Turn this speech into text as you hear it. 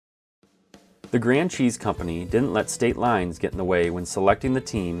The Grande Cheese Company didn't let state lines get in the way when selecting the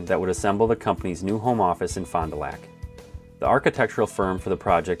team that would assemble the company's new home office in Fond du Lac. The architectural firm for the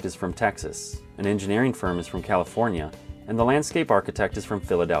project is from Texas, an engineering firm is from California, and the landscape architect is from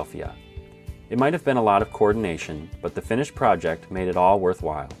Philadelphia. It might have been a lot of coordination, but the finished project made it all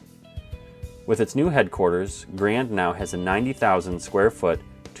worthwhile. With its new headquarters, Grande now has a 90,000 square foot,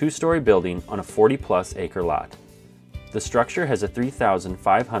 two-story building on a 40-plus acre lot. The structure has a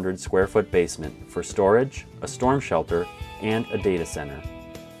 3,500 square foot basement for storage, a storm shelter, and a data center.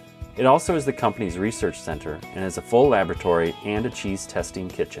 It also is the company's research center and has a full laboratory and a cheese testing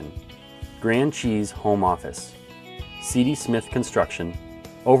kitchen. Grande Cheese Home Office, C.D. Smith Construction,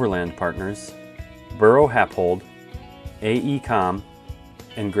 Overland Partners, Burrow Happold, AECom,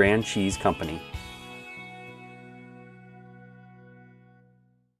 and Grande Cheese Company.